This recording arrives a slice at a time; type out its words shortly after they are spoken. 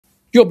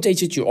You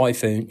updated your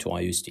iPhone to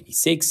iOS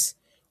 26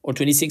 or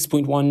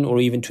 26.1 or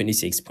even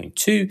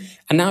 26.2,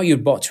 and now your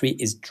battery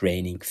is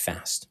draining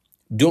fast.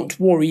 Don't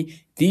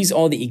worry, these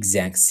are the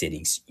exact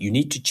settings you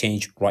need to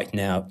change right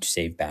now to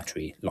save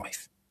battery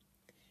life.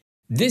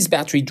 This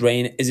battery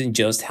drain isn't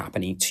just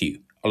happening to you.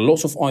 A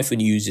lot of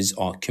iPhone users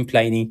are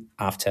complaining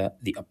after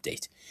the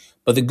update.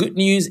 But the good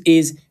news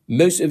is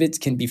most of it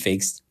can be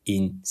fixed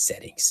in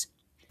settings.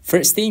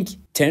 First thing,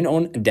 turn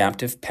on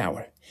adaptive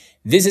power.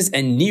 This is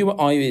a new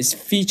iOS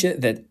feature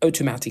that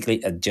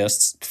automatically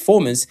adjusts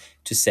performance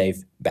to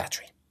save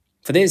battery.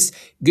 For this,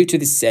 go to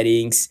the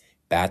settings,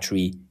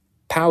 battery,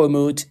 power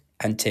mode,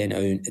 and turn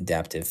on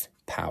adaptive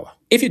power.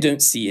 If you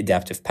don't see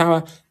adaptive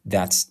power,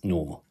 that's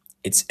normal.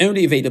 It's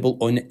only available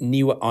on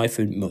newer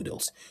iPhone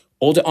models.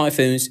 Older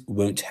iPhones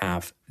won't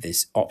have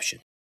this option.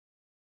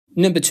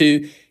 Number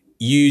 2,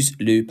 use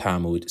low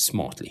power mode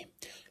smartly.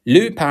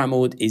 Low power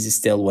mode is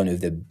still one of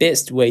the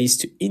best ways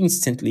to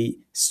instantly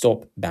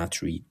stop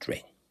battery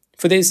drain.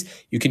 For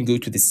this, you can go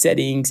to the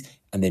settings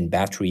and then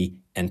battery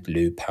and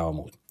low power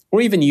mode, or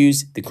even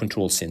use the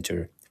control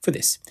center for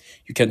this.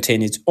 You can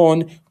turn it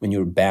on when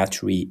your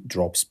battery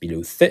drops below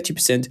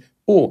 30%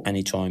 or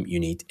anytime you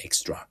need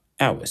extra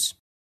hours.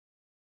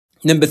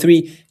 Number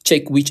 3,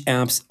 check which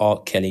apps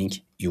are killing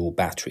your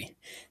battery.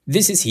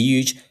 This is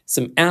huge.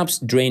 Some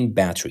apps drain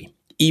battery,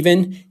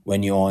 even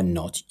when you are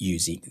not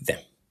using them.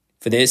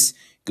 For this,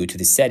 go to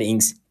the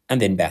settings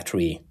and then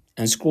battery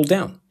and scroll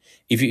down.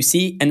 If you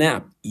see an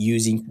app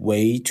using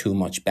way too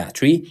much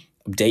battery,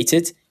 update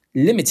it,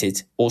 limit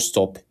it, or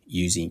stop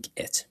using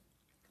it.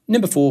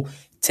 Number 4,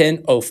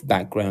 turn off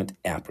background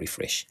app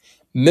refresh.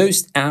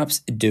 Most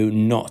apps do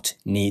not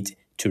need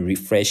to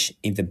refresh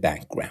in the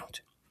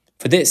background.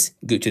 For this,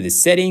 go to the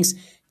settings,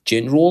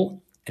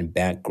 general, and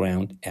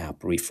background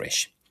app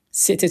refresh.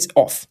 Set it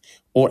off,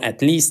 or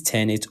at least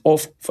turn it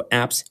off for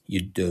apps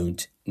you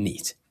don't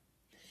need.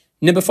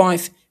 Number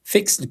 5,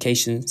 fix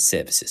location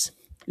services.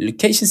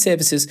 Location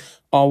services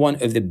are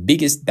one of the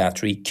biggest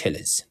battery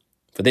killers.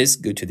 For this,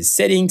 go to the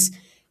settings,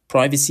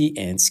 privacy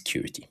and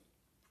security,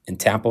 and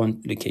tap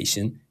on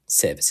location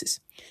services.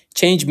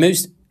 Change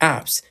most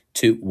apps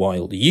to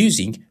while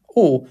using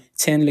or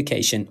turn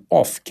location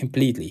off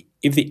completely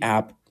if the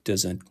app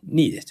doesn't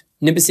need it.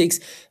 Number 6,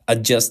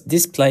 adjust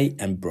display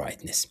and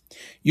brightness.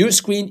 Your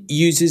screen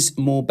uses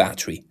more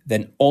battery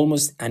than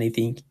almost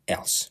anything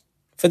else.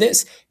 For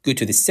this, go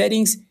to the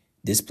settings,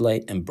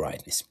 display and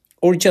brightness,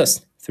 or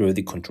just through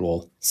the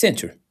control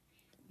center.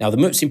 Now, the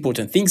most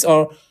important things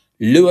are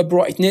lower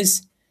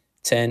brightness,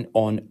 turn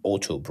on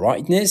auto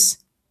brightness,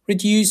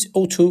 reduce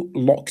auto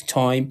lock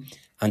time,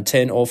 and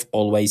turn off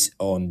always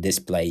on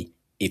display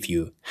if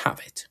you have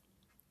it.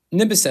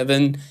 Number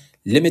 7,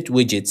 limit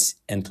widgets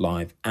and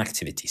live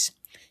activities.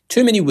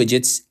 Too many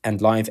widgets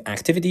and live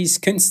activities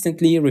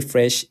constantly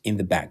refresh in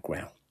the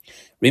background.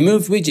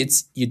 Remove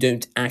widgets you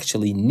don't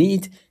actually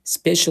need,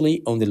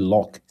 especially on the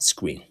lock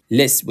screen.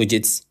 Less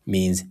widgets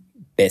means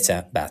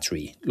better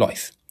battery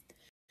life.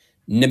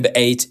 Number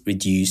 8,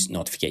 reduce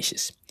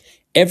notifications.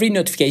 Every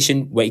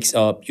notification wakes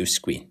up your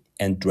screen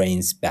and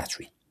drains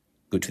battery.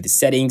 Go to the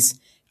settings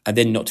and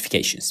then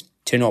notifications.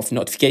 Turn off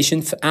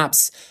notifications for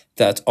apps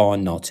that are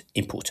not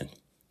important.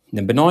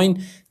 Number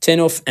 9, turn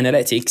off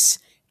analytics.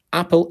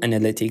 Apple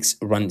Analytics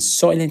runs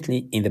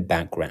silently in the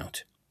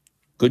background.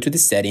 Go to the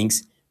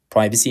settings,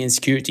 privacy and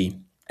security,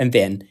 and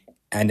then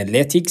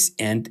analytics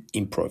and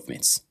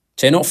improvements.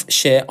 Turn off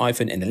share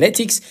iPhone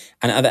analytics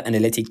and other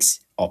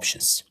analytics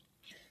options.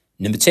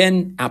 Number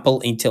 10,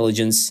 Apple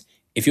Intelligence.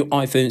 If your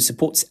iPhone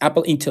supports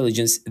Apple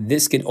Intelligence,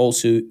 this can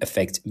also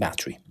affect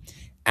battery.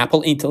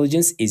 Apple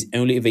Intelligence is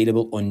only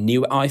available on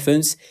newer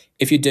iPhones.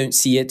 If you don't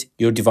see it,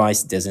 your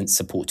device doesn't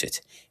support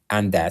it,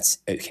 and that's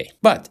okay.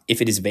 But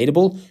if it is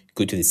available,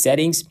 go to the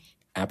settings,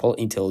 Apple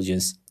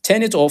Intelligence,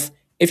 turn it off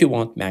if you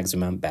want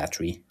maximum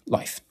battery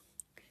life.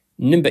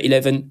 Number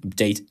 11,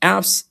 update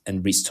apps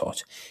and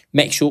restart.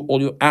 Make sure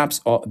all your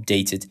apps are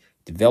updated.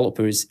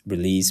 Developers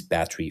release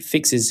battery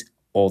fixes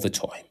all the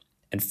time.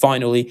 And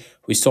finally,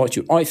 restart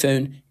your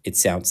iPhone. It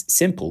sounds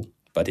simple,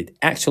 but it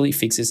actually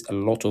fixes a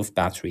lot of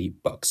battery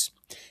bugs.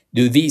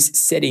 Do these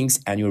settings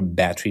and your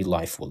battery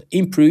life will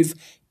improve.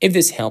 If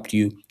this helped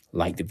you,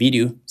 like the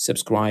video,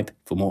 subscribe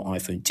for more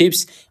iPhone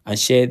tips, and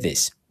share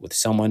this with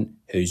someone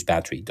whose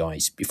battery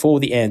dies before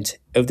the end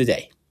of the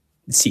day.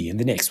 See you in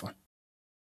the next one.